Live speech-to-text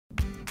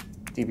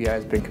DBI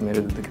has been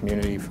committed to the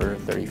community for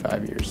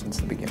 35 years since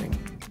the beginning.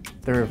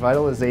 The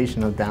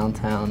revitalization of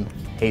downtown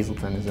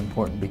Hazleton is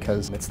important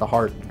because it's the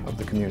heart of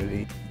the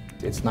community.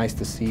 It's nice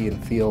to see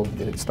and feel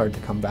that it started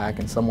to come back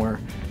and somewhere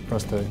for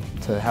us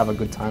to have a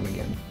good time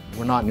again.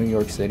 We're not New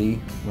York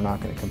City. We're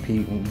not going to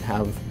compete and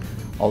have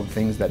all the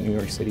things that New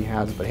York City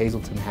has, but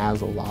Hazleton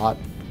has a lot,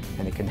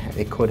 and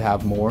it could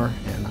have more.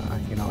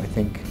 And I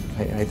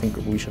think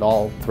we should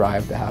all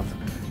thrive to have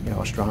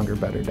a stronger,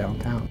 better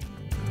downtown.